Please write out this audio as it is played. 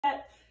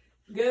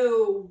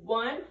Go.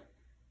 1,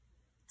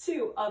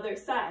 2. Other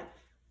side.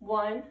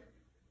 1,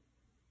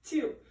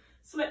 2.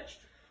 Switch.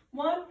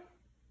 1,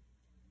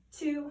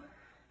 2,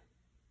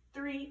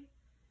 3,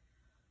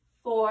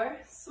 4.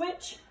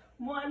 Switch.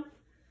 1,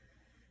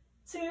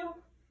 2,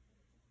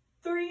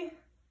 3,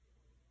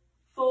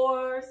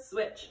 4.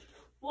 Switch.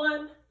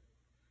 1,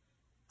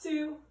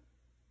 2,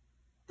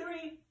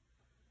 3,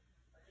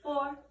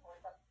 4,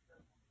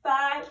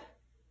 5,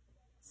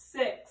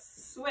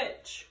 6.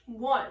 Switch.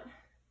 1,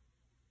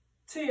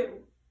 2,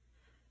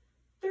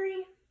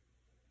 3,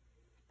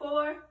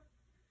 4,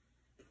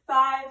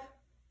 5,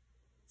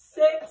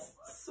 6.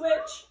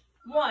 Switch.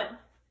 1,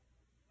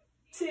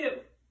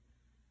 2,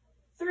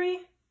 3,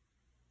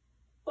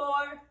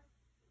 4,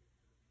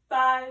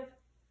 5,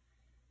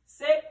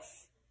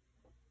 6,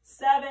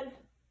 7,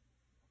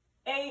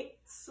 8.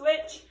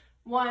 Switch.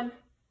 1,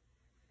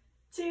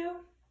 2,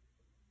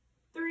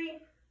 3,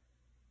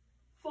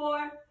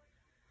 4,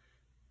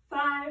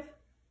 5,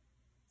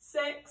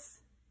 6,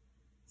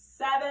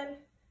 7,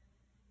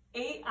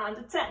 8. On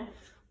to 10.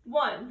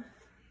 1,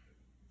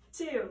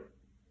 2,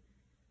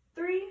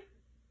 3,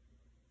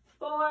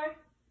 4,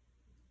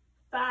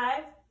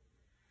 5,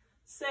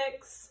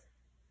 6,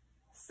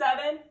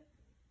 7,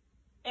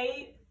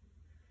 8,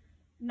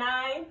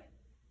 9,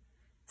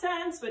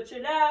 10. Switch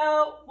it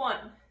out.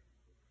 1,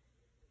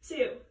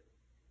 2,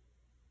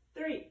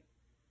 3,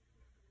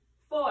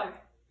 4,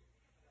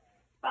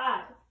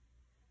 5,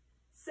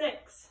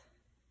 6,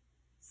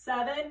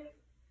 7,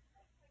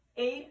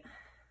 8,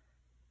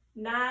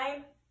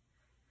 9,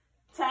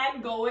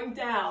 10. Going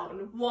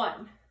down.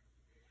 1,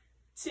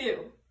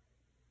 2,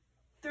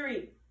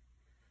 3,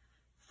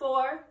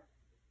 4,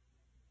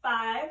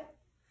 5,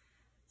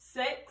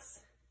 6,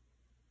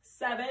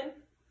 7,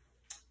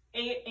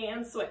 8,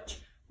 and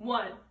switch.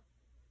 1,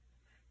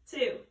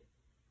 2,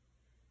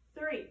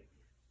 3,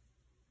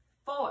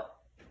 4,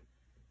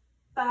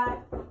 5,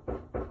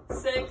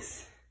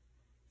 6,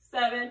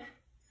 7,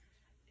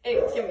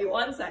 8. Give me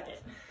 1 second.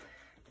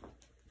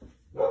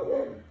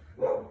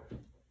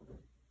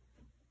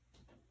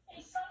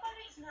 If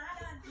somebody's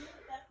not on mute,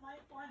 that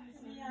might want to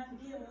be on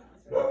mute.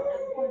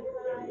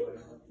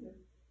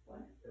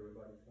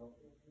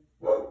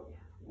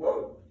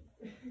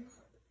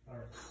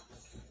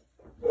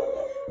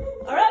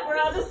 All right, we're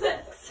on to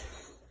 6.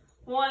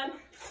 1,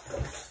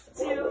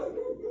 2,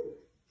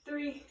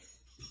 3,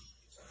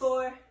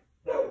 4,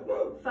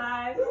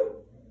 5,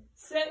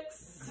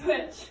 6.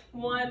 Switch.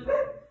 1,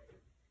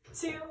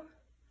 2,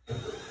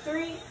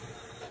 3,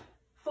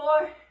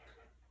 4,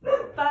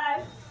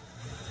 5,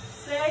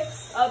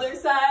 6. Other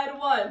side.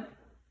 1,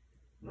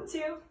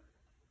 2,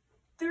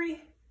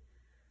 3,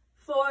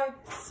 4.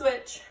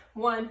 Switch.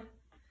 1,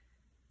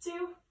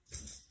 2,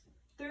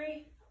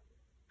 3,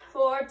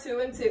 4. 2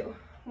 and 2.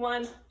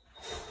 1,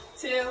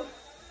 2,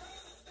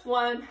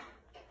 1,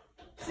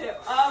 2.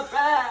 All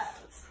right.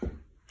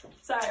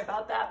 Sorry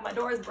about that. My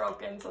door is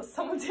broken, so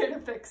someone's here to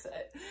fix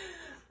it.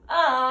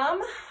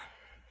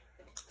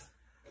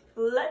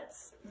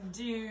 Let's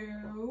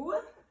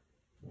do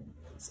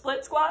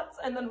split squats,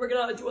 and then we're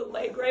gonna do a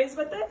leg raise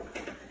with it.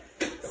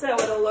 So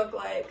it'll look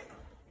like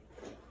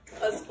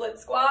a split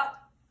squat,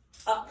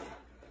 up,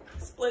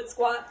 split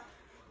squat,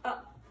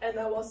 up, and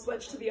then we'll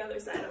switch to the other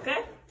side,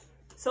 okay?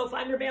 So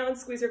find your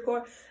balance, squeeze your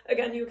core.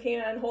 Again, you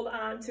can hold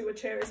on to a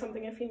chair or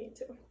something if you need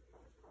to.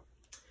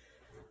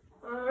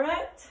 All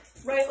right,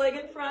 right leg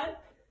in front,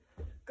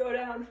 go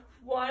down.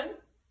 1,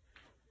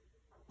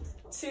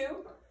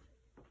 2,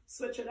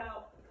 switch it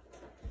out.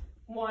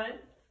 1,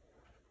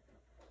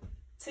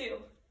 2,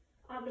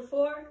 on to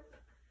 4,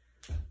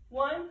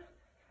 1,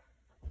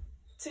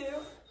 2,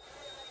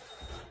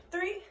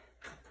 3,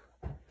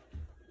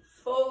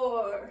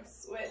 4,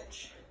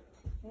 switch.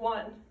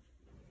 1,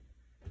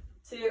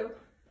 2,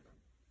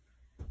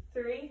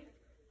 3,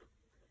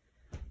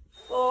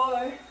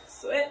 4,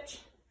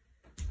 switch.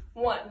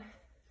 1,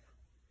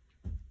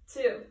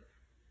 2,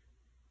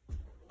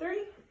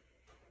 3,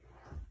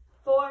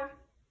 4,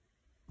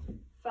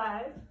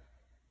 5,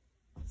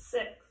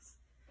 6,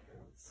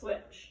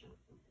 switch.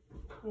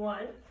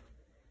 1,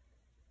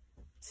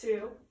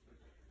 2,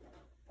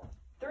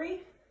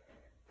 3,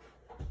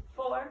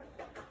 4,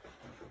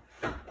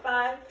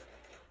 5,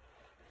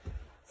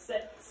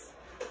 6,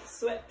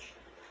 switch.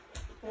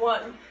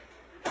 1,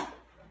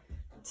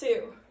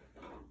 2,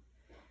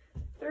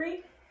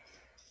 3,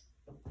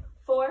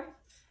 4,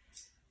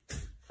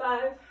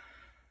 5,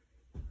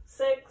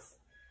 6,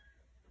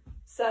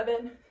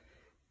 7,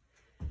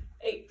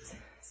 8.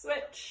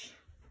 Switch.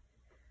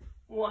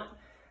 1,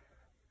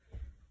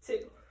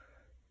 2,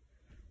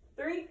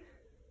 3,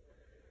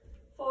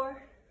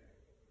 4,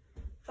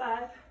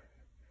 5,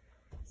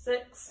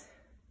 6,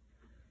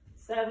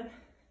 7,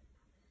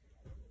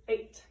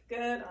 8.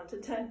 Good. On to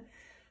 10.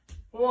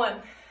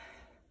 1,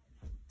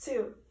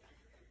 2,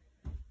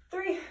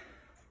 3,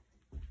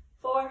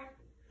 4,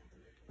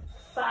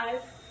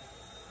 5,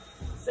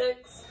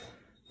 6,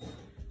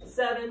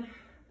 7,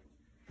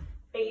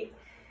 8,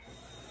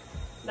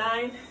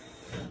 9,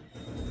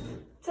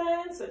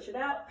 10. Switch it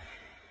out.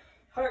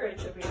 Heart rate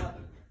should be up.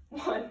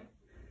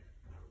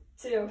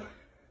 2,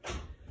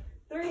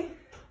 3,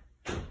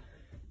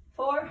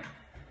 4,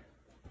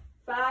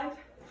 5,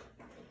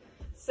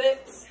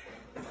 6,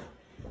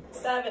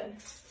 7,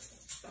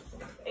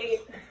 8,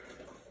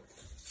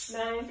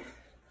 9,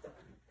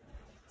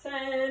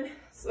 10.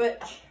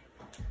 Switch.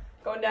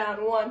 Going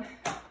down. 1,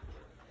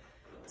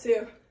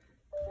 2,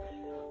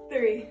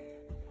 3,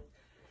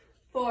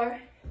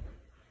 4,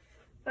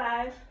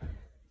 5,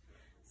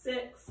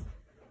 6,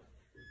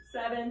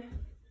 7,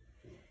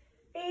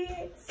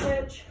 8.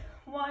 Switch.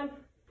 1,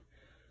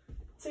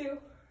 2,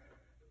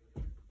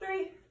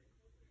 3,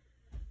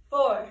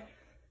 4,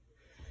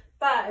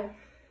 5,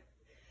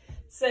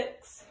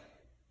 6,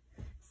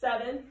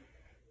 7,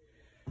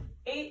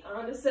 8.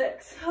 On to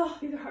 6. Oh,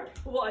 these are hard.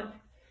 1,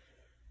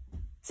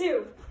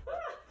 2,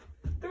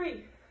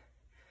 3,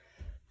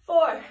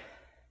 4,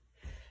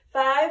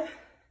 5,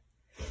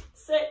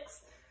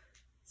 6.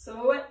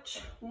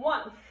 Switch.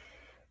 1,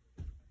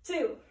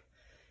 2,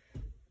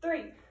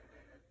 3,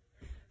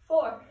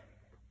 4,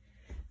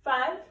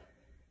 5,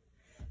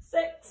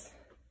 6,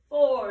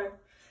 4.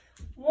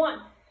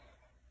 1,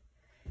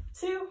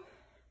 2,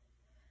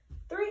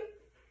 3,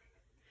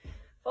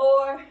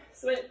 4.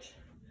 Switch.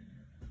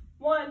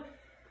 1,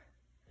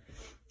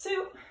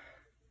 2,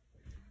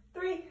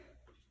 3,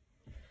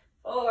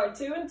 4.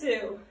 2 and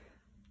 2.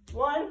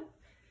 1,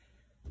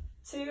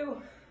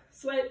 2.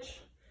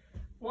 Switch.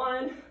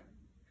 1,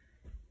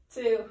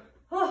 2.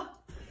 Oh.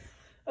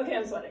 Okay,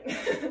 I'm sweating.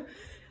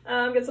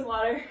 Get some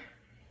water.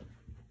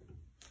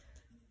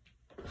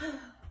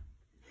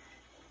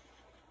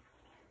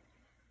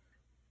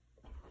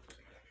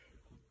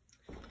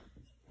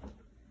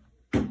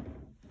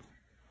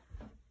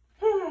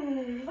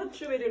 What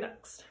should we do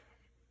next?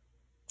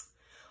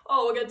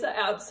 Oh, we'll get to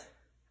abs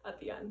at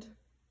the end.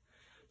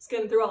 Just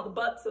getting through all the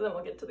butts and then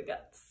we'll get to the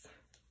guts.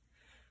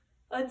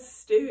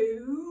 Let's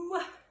do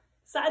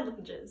side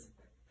lunges.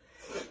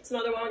 It's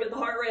another one, we'll get the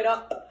heart rate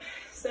up.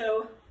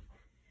 So,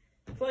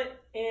 foot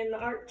in the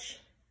arch.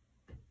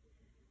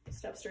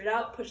 Step straight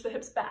out, push the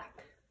hips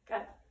back.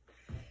 Okay.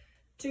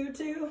 2,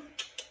 2.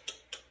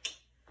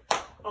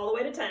 All the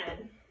way to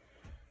 10.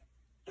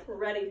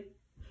 Ready.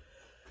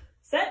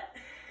 Set.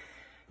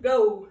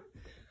 Go.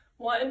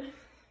 1,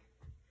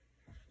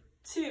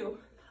 2.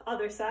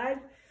 Other side.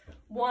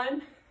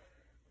 1,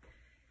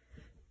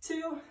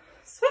 2.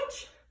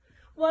 Switch.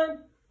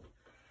 1,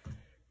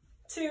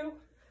 2,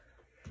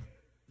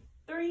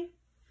 3,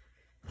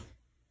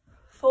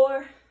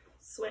 4.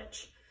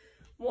 Switch.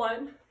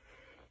 1,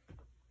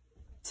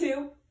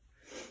 2,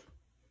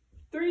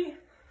 3,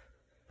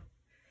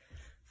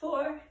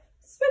 4.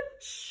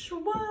 Switch.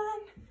 1,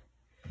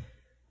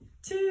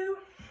 2,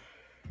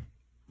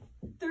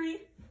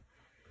 3,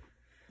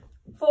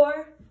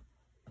 4,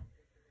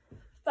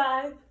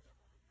 5,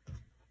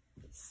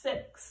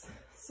 6.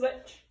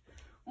 Switch.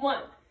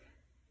 1,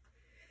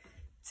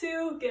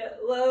 2. Get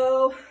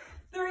low.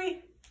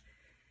 3,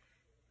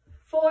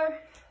 4,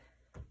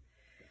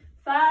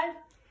 5,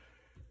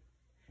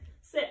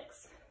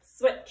 6.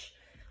 Switch.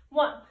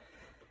 1,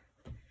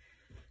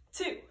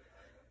 2,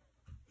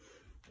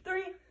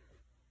 3,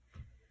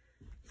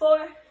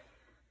 4,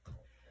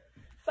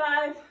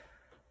 5,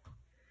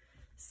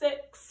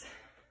 6,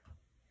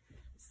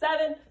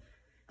 7,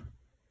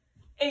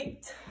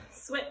 8.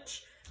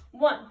 Switch.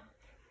 1,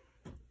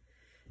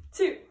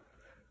 2,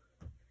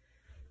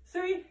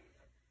 3,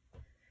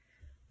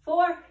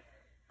 4,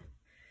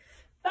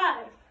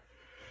 5,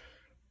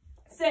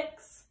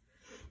 6,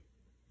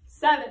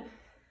 7,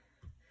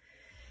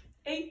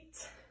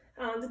 8.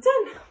 On to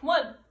 10.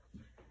 1.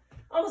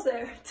 Almost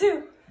there.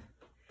 2,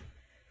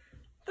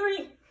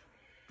 3,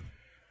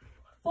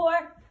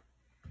 4,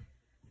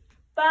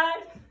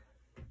 5,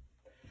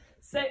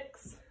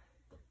 6,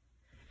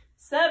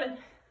 7,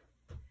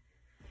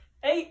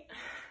 8,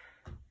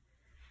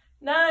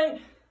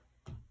 9,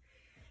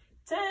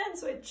 10.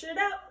 Switch it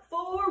out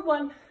for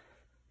 1,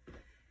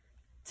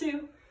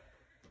 2,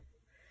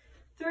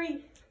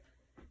 3,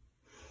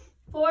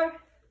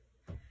 4,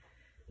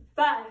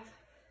 5,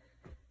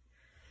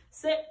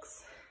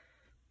 6,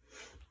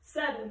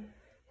 7,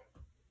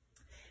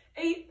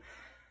 8,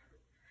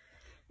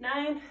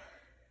 9,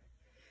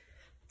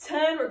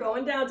 10. We're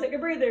going down. Take a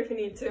breather if you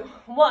need to.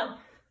 1,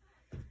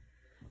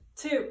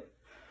 2,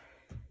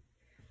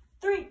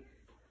 3,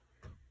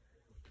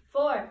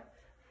 4,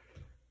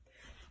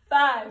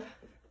 5,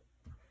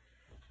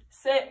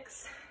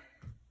 6,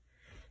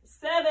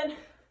 7,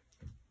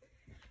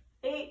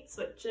 8.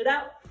 Switch it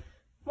out.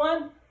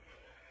 1,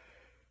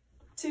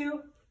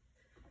 2,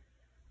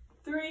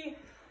 3,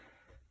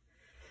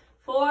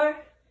 4,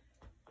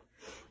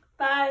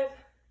 5,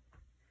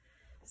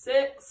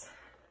 6,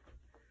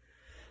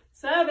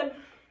 7,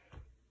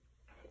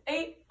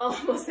 8.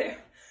 Almost there.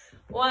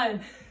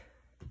 1,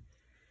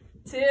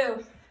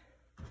 2,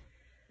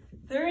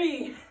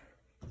 3,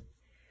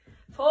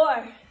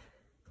 4,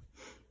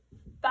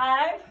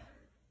 5,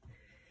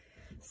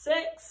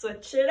 6.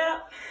 Switch it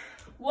out.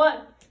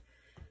 1,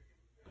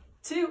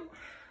 2,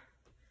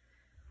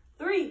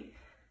 3,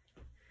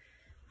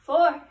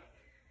 4,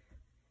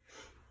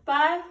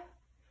 5,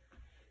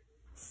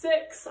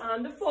 6,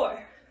 on to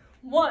 4.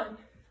 1,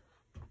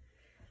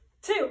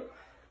 2,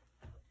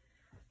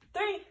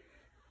 3,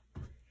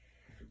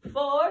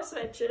 4,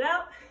 switch it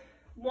out.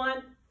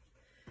 1,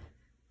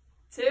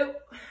 2,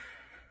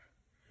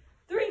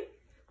 3,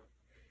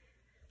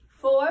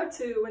 4,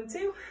 2 and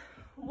 2.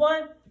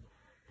 1,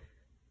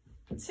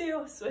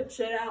 2, switch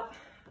it out.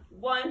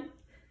 1,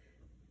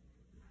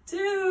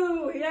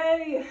 2,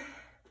 yay.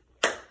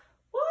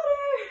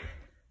 Water.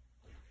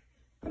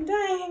 I'm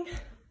dying.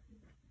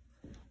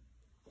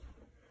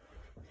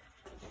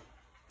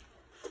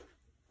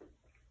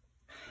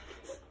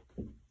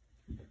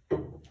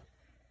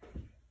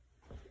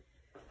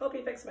 Hope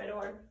he fixed my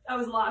door. I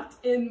was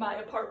locked in my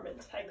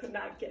apartment. I could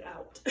not get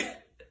out.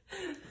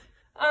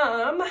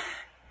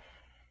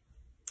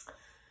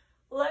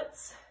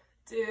 Let's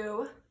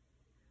do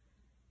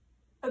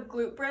a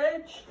glute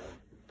bridge.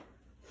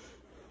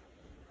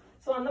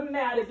 So on the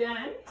mat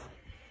again.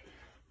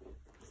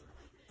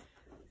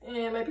 And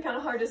it might be kind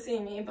of hard to see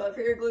me, but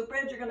for your glute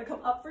bridge, you're gonna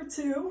come up for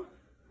 2.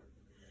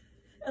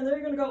 And then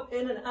you're gonna go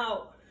in and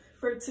out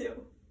for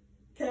 2.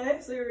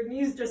 Okay, so your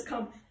knees just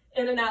come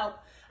in and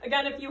out.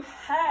 Again, if you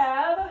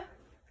have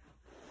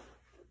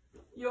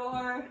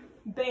your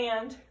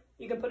band,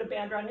 you can put a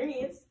band around your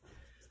knees.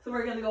 So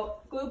we're gonna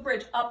go glute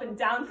bridge up and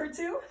down for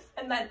 2,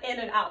 and then in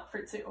and out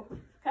for 2,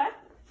 okay?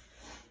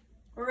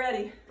 We're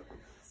ready,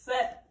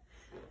 set,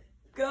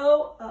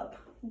 go, up,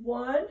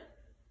 1,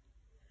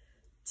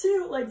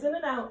 2, legs in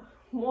and out,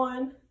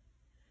 1,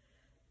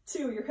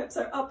 2, your hips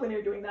are up when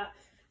you're doing that.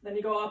 Then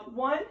you go up,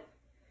 1,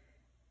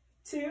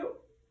 2,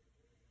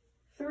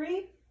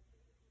 3,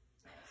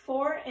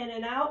 4, in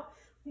and out,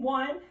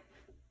 1,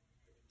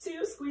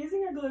 2,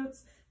 squeezing your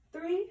glutes,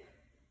 3,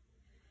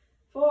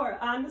 4,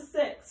 on to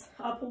 6,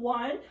 up,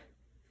 1,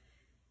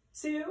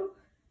 2,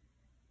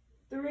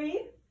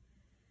 3,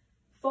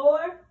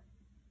 4,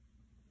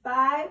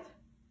 5,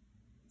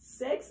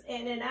 6,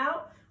 in and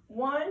out,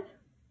 1,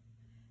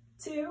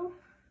 2,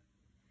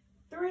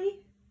 3,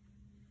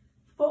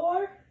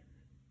 4,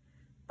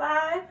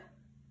 5,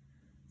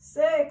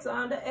 6,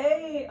 on to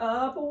 8,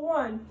 up,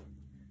 1,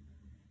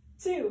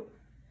 2,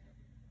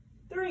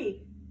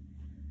 3,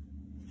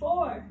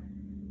 4,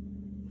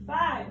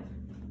 5,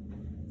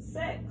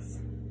 6,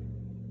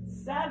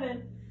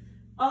 7,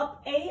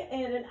 up, 8,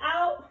 in and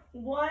out,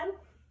 1,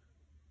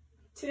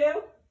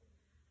 2,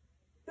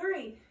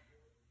 3,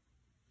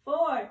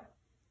 4,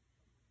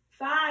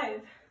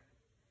 5,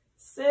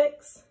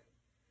 6,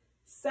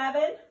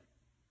 7,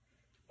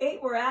 8,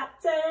 we're at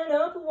 10,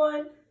 up,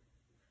 1,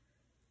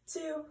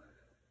 2,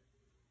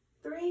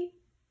 3,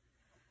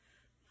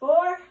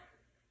 4,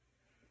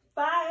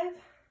 5,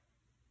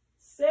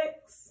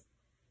 6,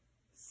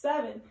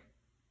 7,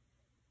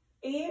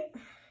 8,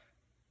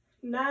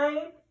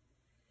 9,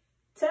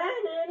 10,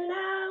 in and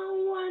out,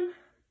 1,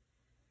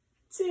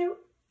 2,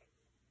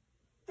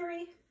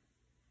 3,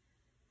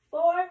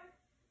 4,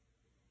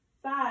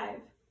 5,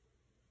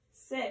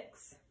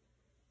 6,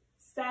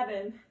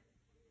 7,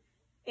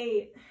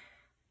 8,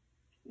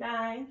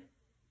 9,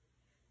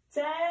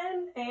 10,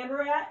 and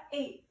we're at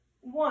 8,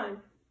 1,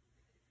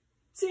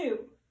 2,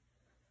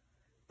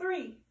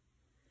 3,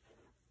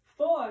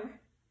 4,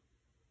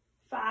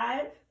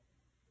 5,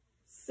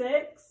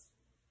 6,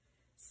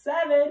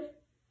 7,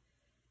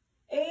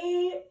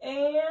 8,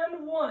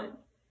 and 1,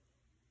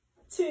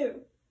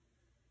 2,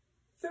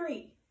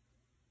 3,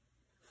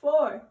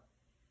 4,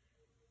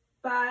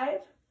 5,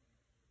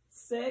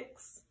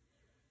 6,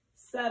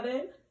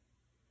 7,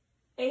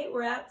 8,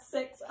 we're at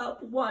 6,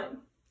 up, 1,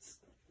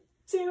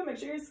 2, make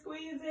sure you're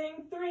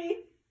squeezing,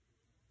 3,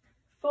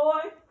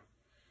 4,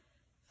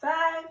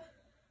 5,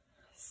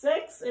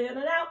 6, in and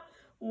out,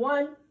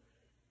 1,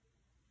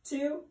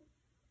 2,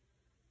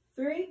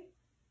 3,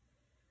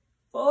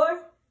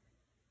 4,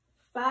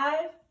 5,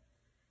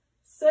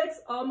 6,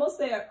 almost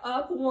there,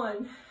 up,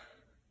 1,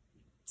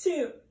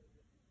 2,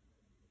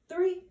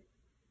 3,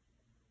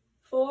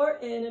 4,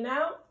 in and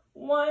out,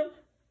 1,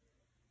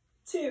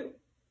 2,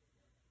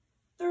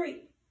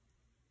 3,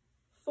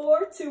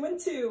 4, 2 and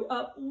 2,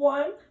 up,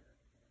 1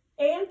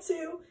 and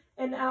 2,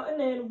 and out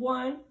and in,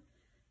 1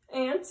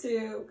 and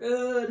 2,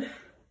 good.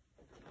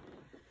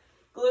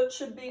 Glute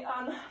should be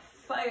on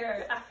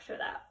fire after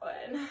that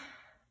one.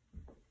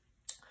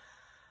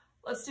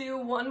 Let's do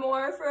one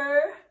more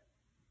for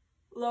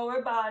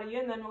lower body,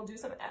 and then we'll do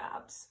some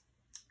abs.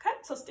 Okay,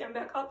 so stand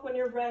back up when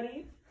you're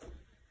ready.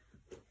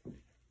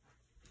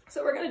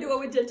 So we're gonna do what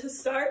we did to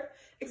start,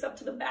 except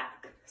to the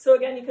back. So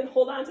again, you can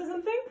hold on to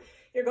something.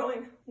 You're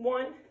going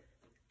 1,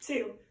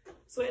 2,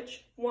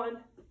 switch,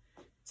 1,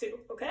 2,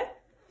 okay?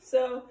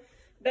 So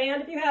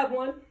band if you have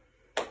one,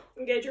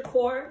 engage your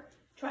core,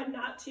 try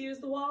not to use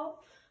the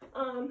wall.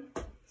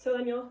 So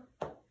then you'll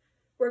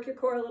work your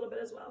core a little bit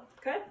as well,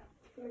 okay?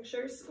 Make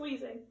sure you're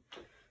squeezing.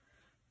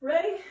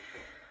 Ready,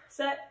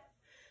 set,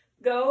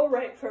 go,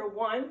 right for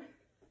 1,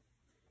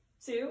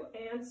 2,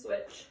 and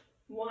switch.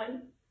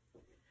 1,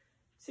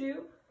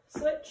 2,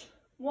 switch.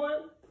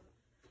 1,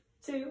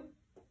 2,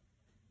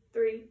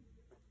 3,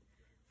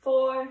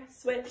 4,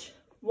 switch.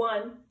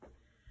 1,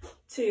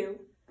 2,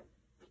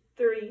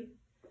 3,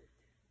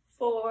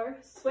 4,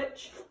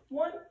 switch,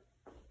 1,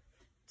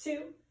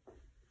 2,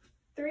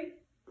 3,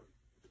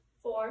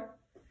 4,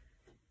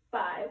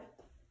 5,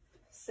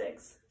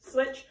 6,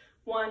 switch,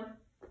 1,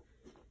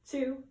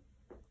 2,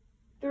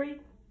 3,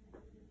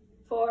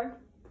 4,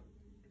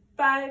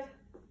 5,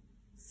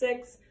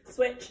 6,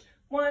 switch,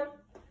 1,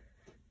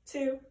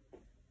 2,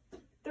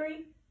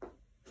 3,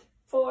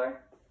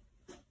 4,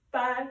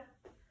 5,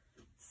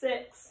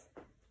 6,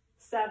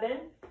 7,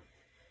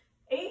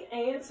 8,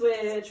 and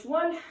switch,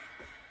 1,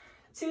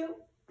 2,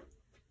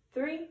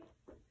 3,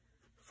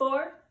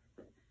 4,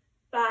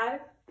 5,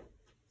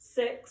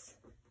 6,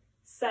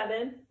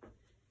 7,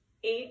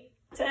 8,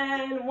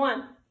 10,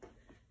 1,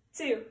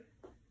 2,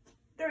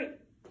 3,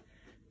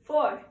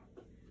 4,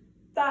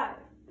 5,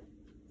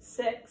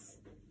 6,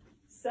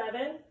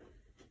 7,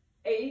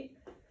 8,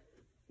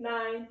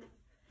 9,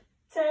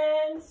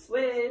 10,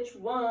 switch,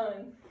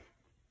 1,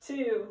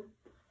 2,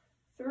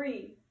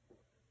 3,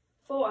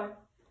 4,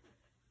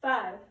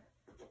 5,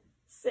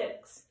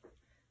 6,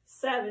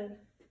 7,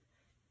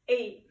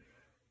 8,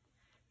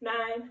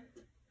 9,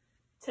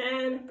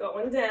 10,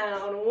 going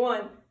down,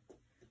 1,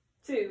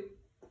 2,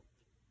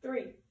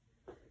 3,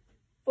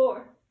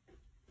 4,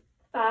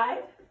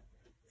 5,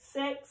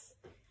 6,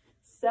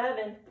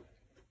 7,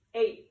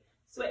 8,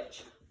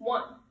 switch,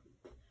 1,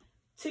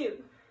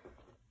 2,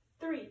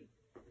 3,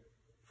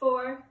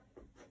 4,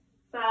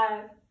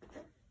 5,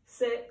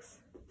 6,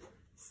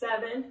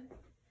 7,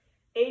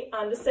 8,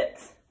 on to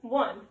 6,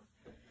 1,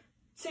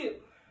 2,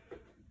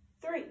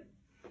 3,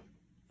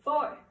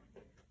 4,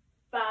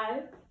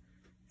 5,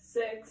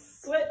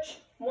 6, switch,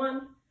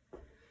 1,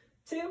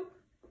 2,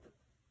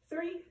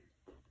 3,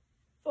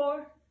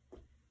 4,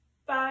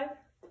 5,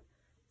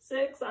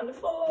 6, on to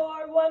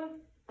 4, 1,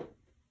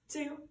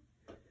 2,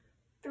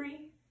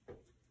 3,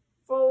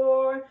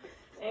 4,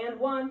 and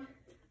 1,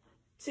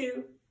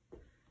 2,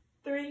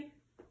 3,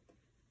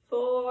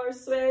 4,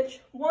 switch,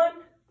 1,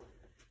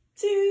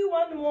 2,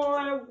 one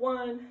more,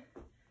 1,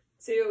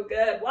 2,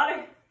 good,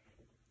 water.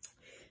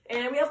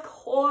 And we have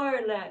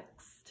core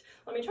next.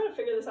 Let me try to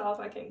figure this out if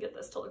I can get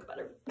this to look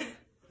better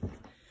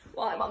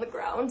while I'm on the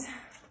ground.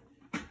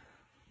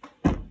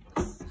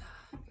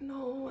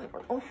 No, I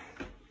don't know.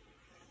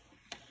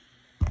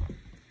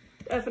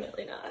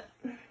 Definitely not.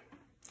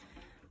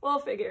 We'll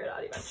figure it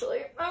out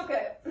eventually.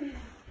 Okay.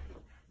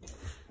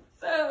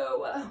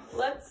 So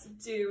let's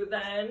do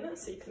then,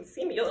 so you can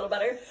see me a little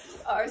better,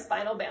 our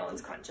spinal balance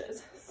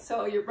crunches.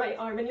 So your right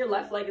arm and your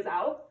left leg is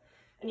out,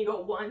 and you go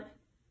 1,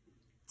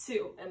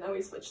 2, and then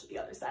we switch to the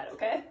other side,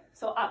 okay?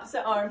 So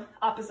opposite arm,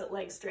 opposite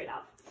leg straight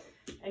out.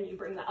 And you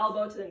bring the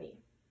elbow to the knee.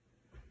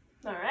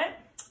 All right?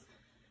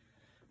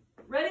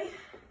 Ready,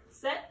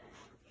 set,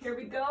 here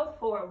we go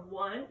for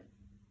 1,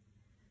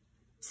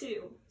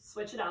 2,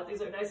 switch it out.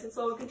 These are nice and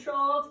slow and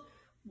controlled.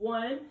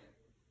 1,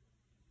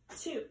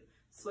 2,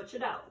 switch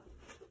it out.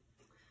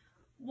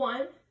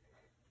 1,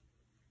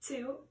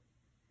 2,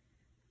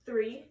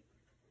 3,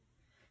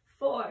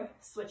 4,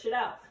 switch it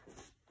out.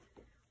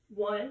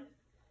 1,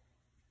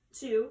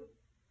 2,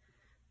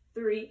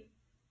 3,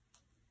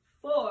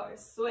 4,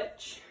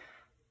 switch.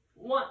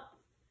 1,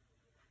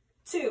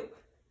 2,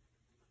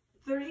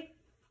 3,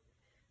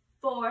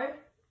 4,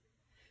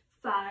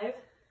 5,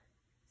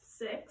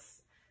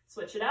 6,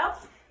 switch it out.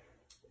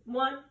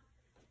 1,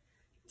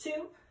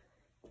 2,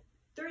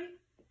 3,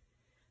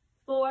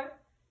 4,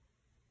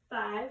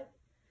 5,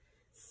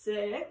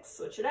 6,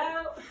 switch it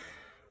out.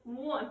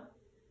 1,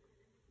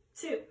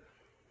 2,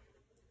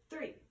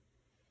 3,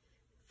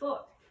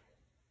 4,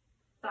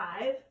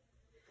 5,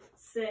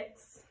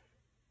 6,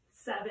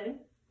 7,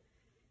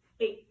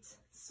 8,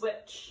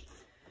 switch.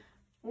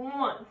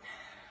 1,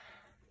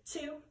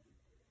 2,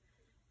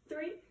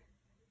 3,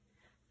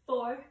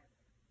 4,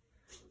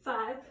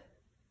 5,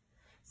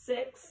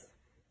 6,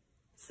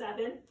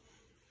 7,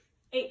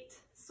 8,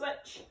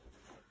 switch.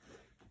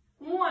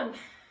 1,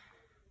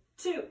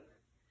 2,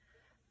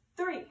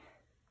 3,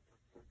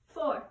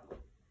 4,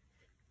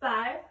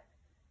 5,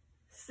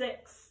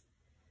 6,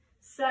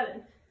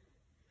 7,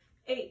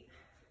 8,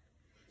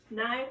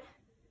 9,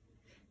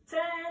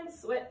 10,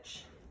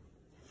 switch.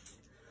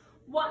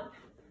 1,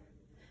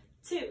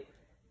 2,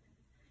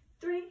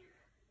 3,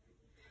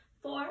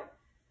 4,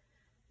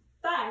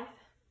 5,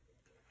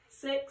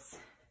 6,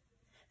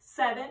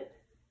 7,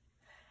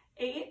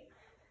 8,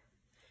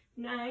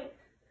 9,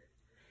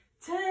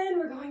 10,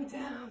 we're going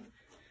down.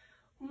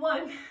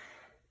 1,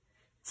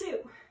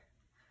 2,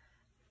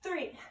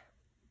 3,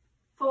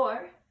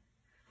 4,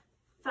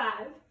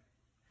 5,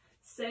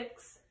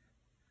 6,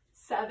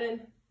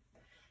 7,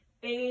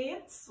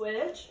 8,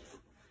 switch.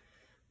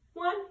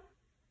 1,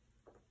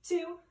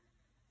 2,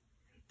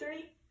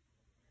 3,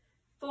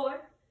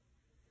 4,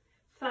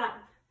 5,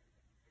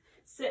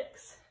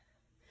 6,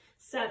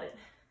 7,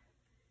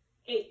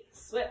 8,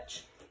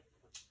 switch.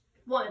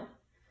 1,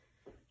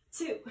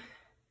 2,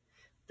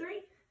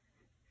 3,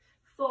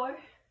 4,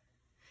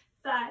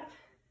 5,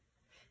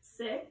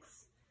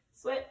 6,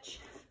 switch.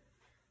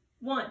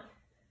 1,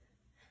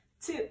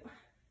 2,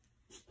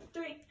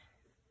 3,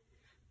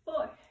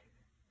 4,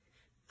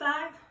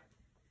 5,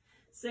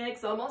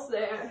 6, almost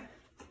there.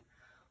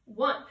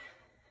 1,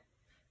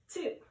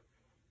 2,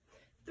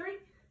 3,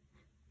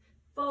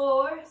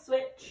 4,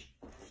 switch.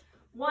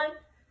 1,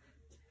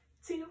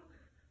 2,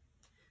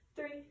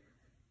 3,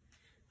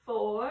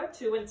 4,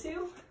 2 and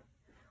 2.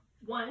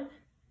 1,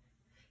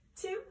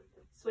 2,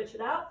 switch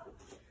it out.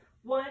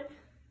 1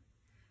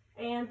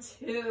 and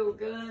 2,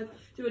 good.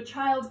 Do a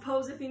child's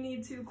pose if you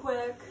need to,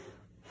 quick.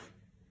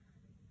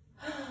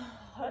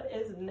 What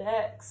is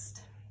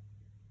next?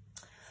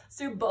 Let's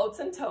do boats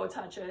and toe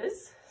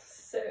touches.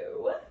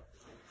 So,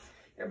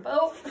 your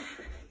boat,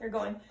 you're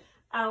going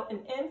out and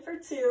in for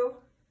 2,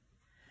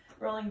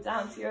 rolling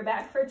down to your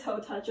back for toe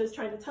touches,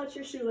 trying to touch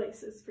your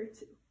shoelaces for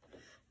 2.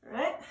 All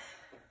right,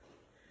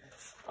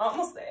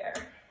 almost there.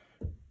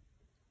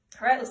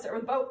 All right, let's start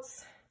with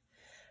boats.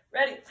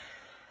 Ready,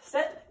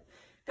 set,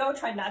 go.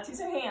 Try not to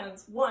use your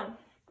hands. 1,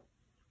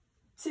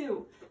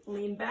 2,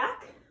 lean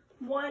back.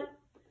 1,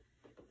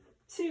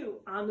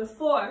 2, on the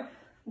floor.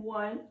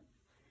 1,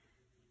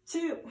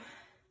 2,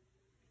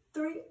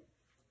 3,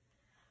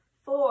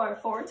 4,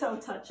 4 toe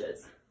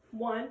touches.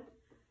 1,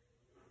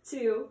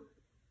 2,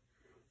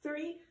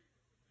 3,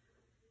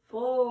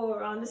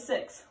 4, on the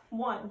 6.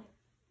 1,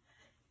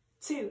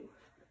 2,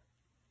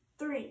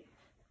 3,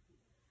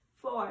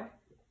 4,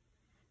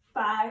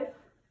 5,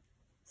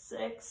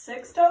 6,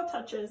 6 toe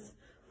touches.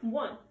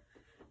 1,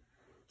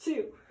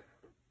 2,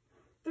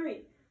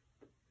 3,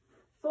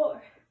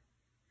 4,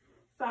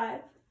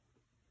 5,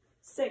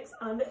 6,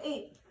 on the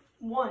 8.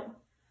 1,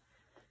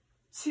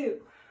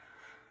 2,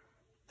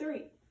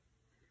 3,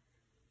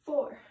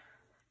 4,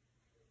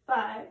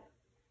 5,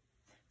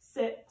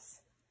 6,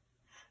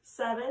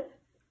 7,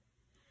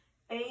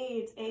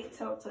 8, 8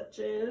 toe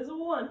touches.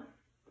 1,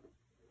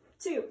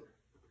 2,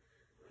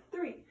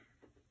 3,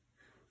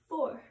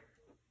 4,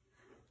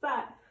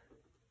 5,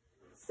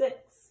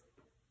 6,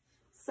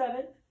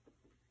 7,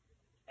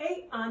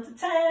 8, on to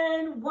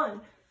 10.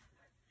 1,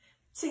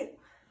 2,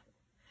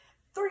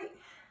 3,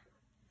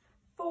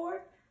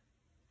 4,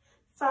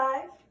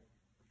 5,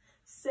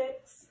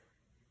 6,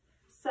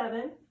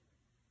 7,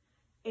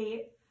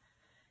 8,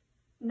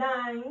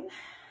 9,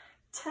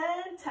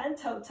 10, 10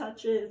 toe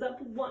touches. Up.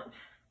 1,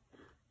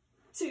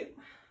 2,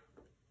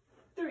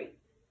 3,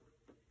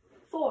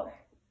 4,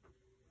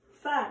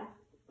 5,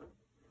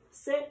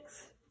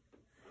 6,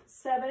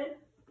 7,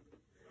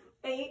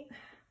 8,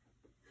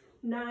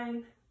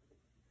 9,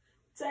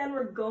 10.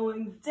 We're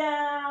going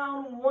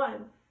down.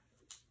 1,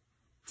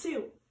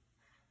 2,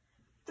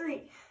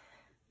 3,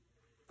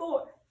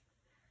 4,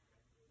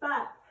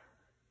 5,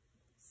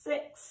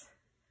 6,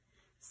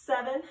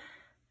 7,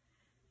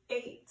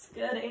 8.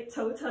 Good. 8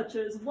 toe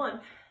touches.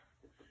 1,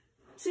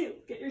 2.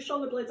 Get your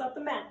shoulder blades off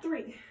the mat.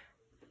 3,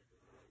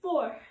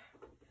 4,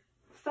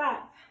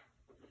 5,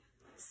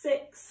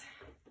 6,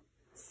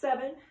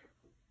 7,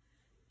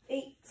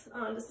 8.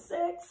 On to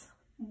 6.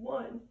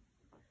 1,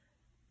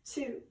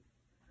 2,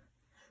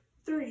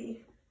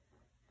 3,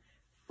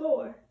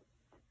 4,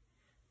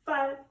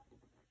 5,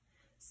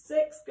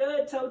 6.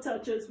 Good. Toe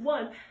touches.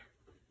 1,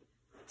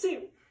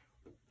 2,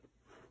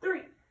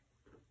 3,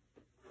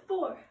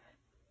 4,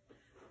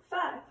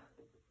 5,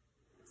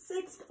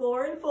 6.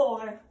 4 and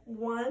 4.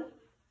 1,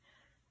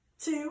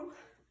 2,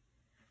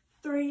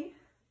 3,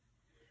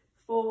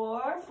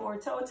 4. 4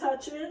 toe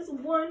touches.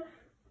 1,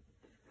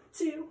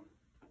 2,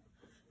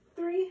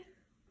 3,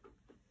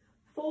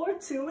 4.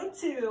 2 and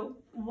 2.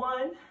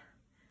 1,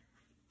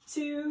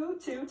 2.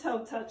 2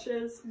 toe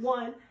touches.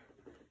 1,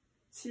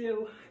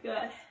 2.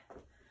 Good.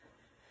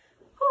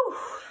 Whew,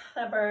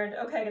 that burned.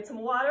 Okay, get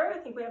some water. I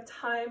think we have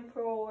time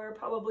for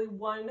probably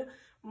one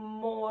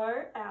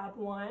more ab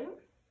one.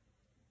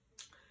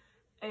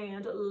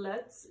 And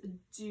let's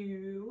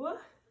do,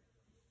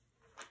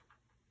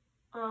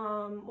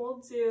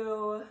 we'll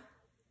do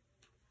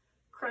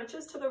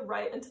crunches to the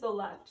right and to the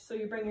left. So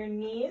you bring your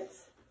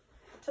knees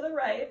to the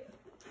right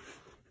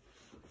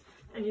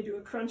and you do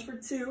a crunch for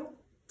 2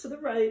 to the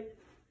right,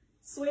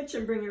 switch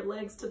and bring your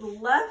legs to the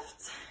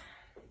left.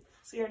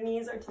 So your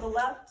knees are to the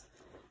left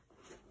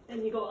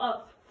and you go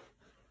up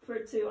for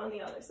 2 on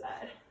the other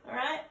side. All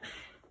right?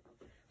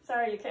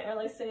 Sorry, you can't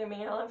really see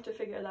me. I'll have to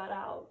figure that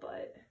out,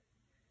 but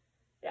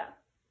yeah.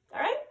 All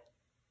right?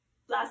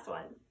 Last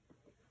one.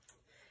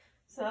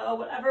 So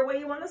whatever way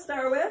you want to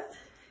start with,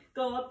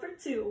 go up for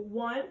 2.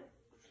 1,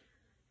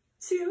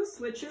 2,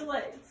 switch your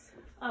legs.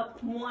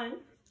 Up, 1,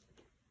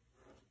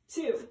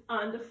 2,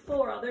 on to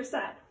 4, other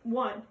side.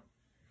 1,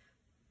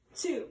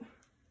 2,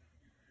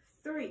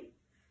 3,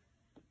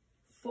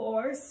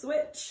 4,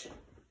 switch.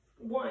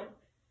 1,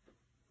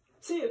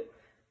 2,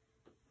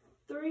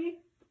 3,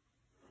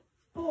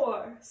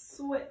 4,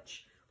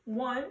 switch.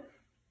 1,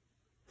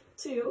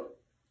 2,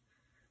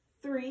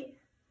 3,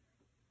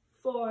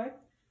 4,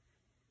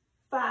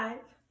 5,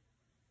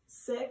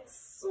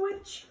 6,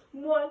 switch.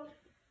 1,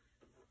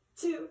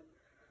 2,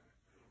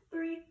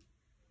 3,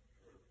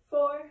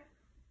 4,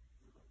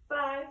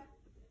 5,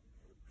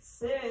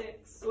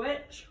 6,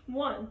 switch.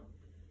 1,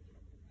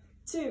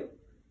 2,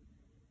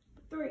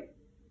 3,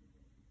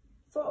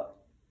 4,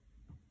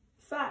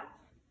 5,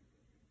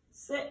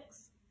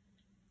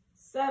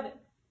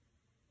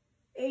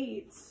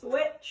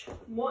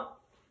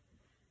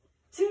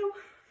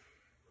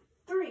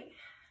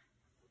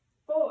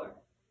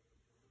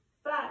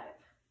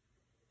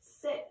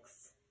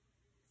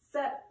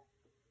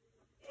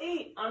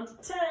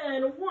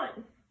 And 1,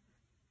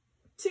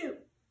 2,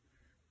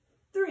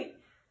 3,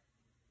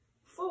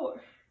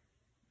 4,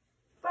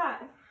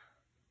 5,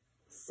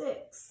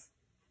 6,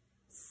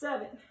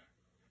 7,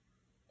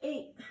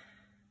 8,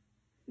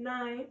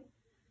 9,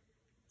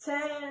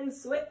 10.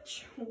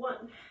 Switch. 1,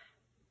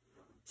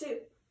 2,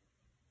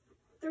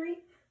 3,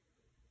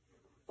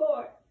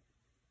 4,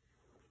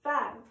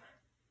 5,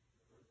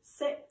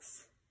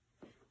 6,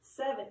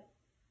 7,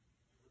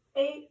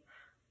 8,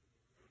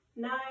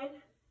 9,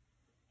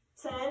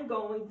 10.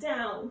 Going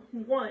down.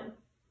 1,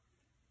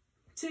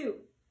 2,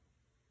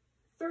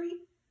 3,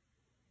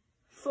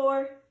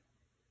 4,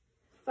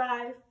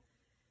 5,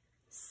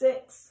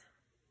 6,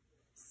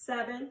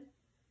 7,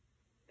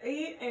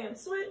 8, and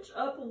switch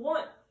up.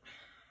 1,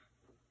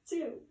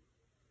 2,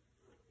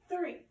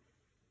 3,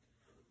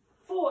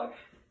 4,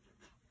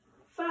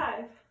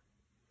 5,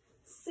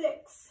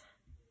 6,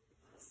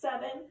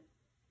 7,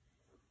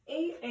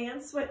 8,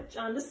 and switch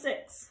on to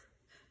 6,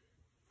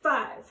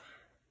 5,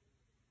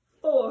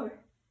 4,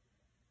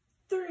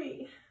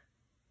 3,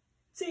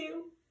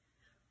 2,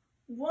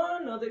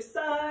 1. Other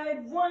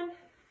side. 1,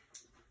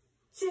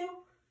 2,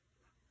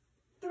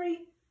 3,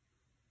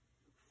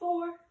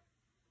 4,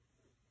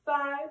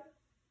 5,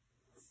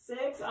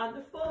 6. On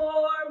to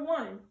 4.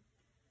 1,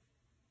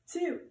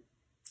 2,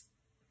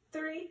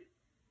 3,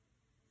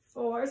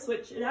 4.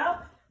 Switch it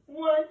out.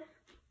 1,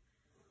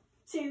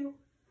 2,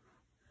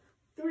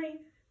 3,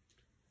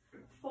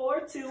 4.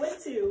 2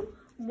 and 2.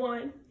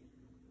 1,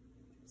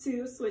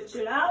 2. Switch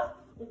it out.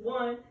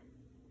 1,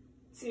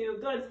 2.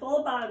 Good.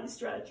 Full body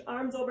stretch.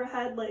 Arms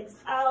overhead, legs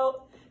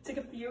out. Take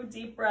a few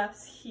deep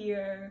breaths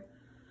here.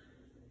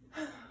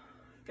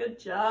 Good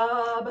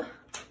job.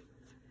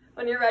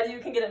 When you're ready, you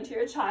can get into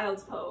your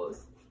child's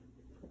pose.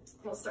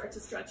 We'll start to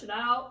stretch it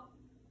out.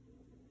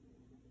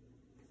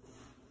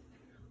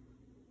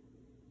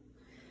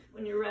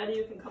 When you're ready,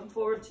 you can come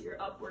forward to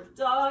your upward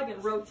dog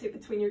and rotate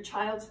between your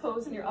child's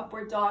pose and your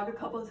upward dog a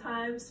couple of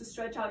times to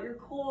stretch out your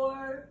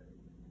core.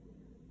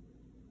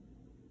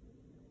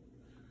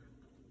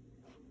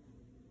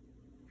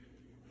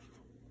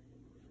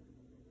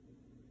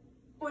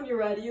 When you're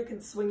ready, you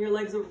can swing your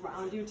legs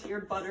around you to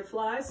your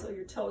butterfly so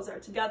your toes are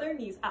together,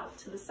 knees out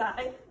to the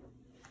side.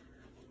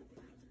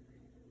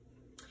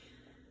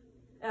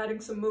 Adding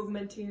some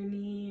movement to your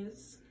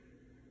knees.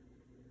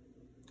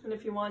 And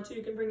if you want to,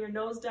 you can bring your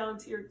nose down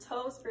to your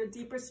toes for a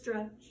deeper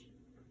stretch.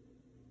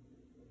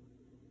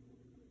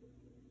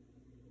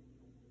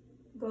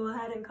 Go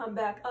ahead and come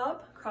back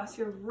up. Cross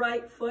your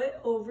right foot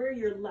over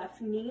your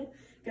left knee.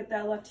 Get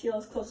that left heel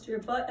as close to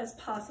your butt as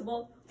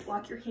possible.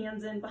 Walk your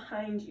hands in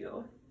behind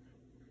you.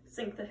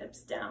 Sink the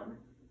hips down.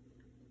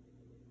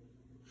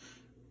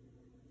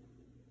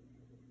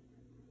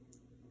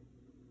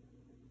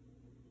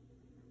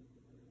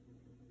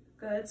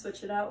 Good,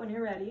 switch it out when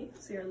you're ready.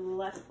 So your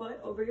left foot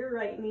over your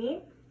right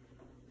knee.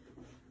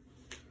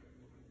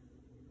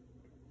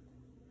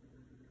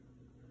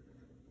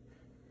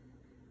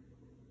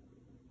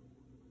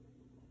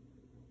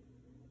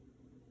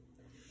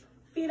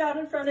 Feet out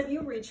in front of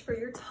you, reach for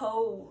your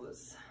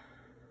toes.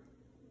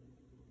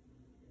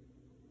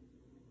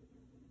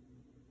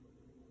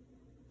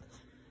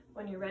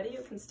 When you're ready,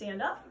 you can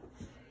stand up.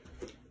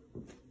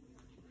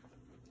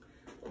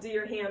 Do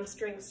your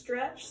hamstring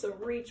stretch, so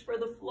reach for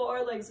the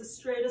floor, legs as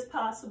straight as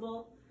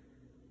possible.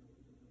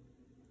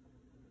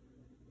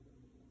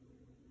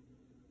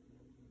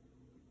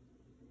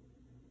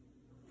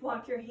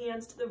 Walk your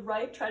hands to the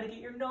right, try to get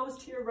your nose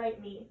to your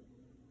right knee.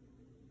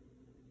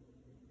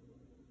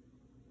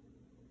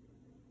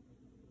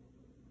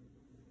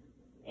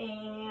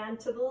 And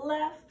to the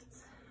left.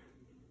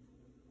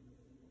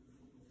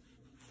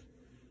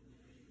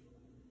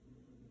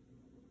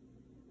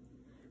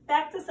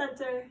 Back to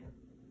center.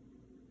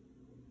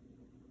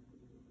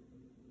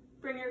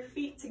 Bring your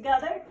feet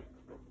together.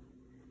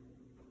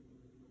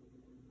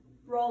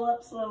 Roll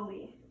up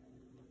slowly.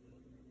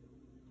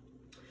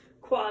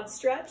 Quad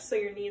stretch, so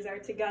your knees are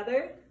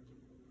together.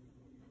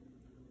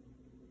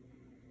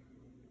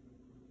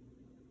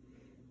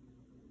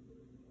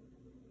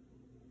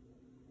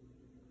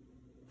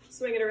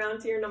 Swing it around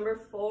to your number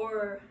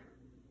 4.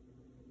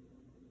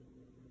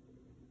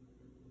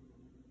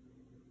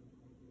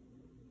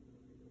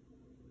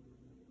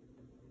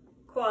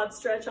 Quad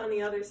stretch on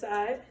the other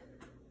side.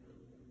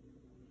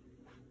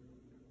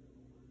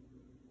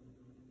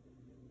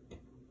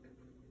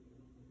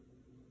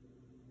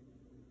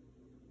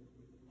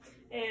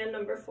 And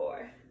number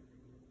 4.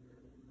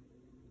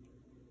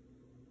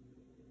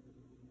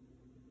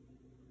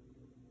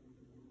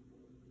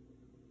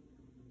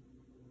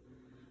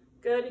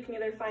 Good, you can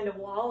either find a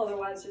wall,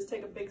 otherwise just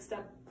take a big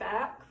step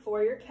back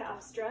for your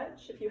calf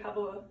stretch. If you have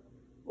a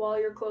wall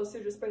you're close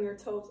to, just bring your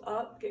toes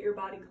up, get your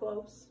body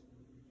close.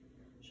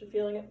 You're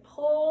feeling it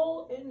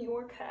pull in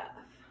your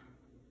calf.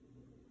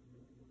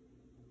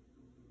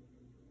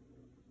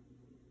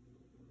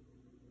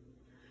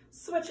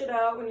 Switch it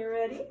out when you're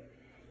ready.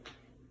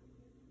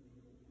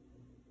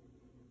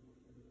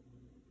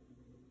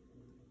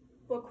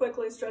 We'll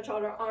quickly stretch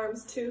out our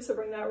arms too, so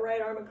bring that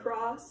right arm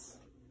across.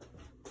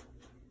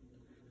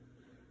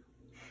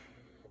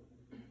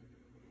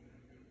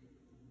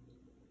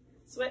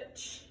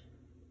 switch.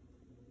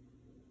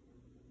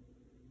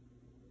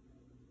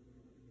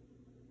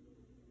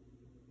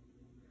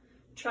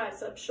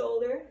 Tricep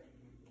shoulder.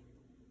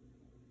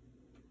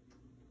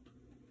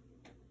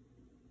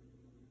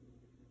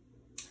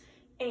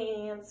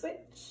 And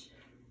switch.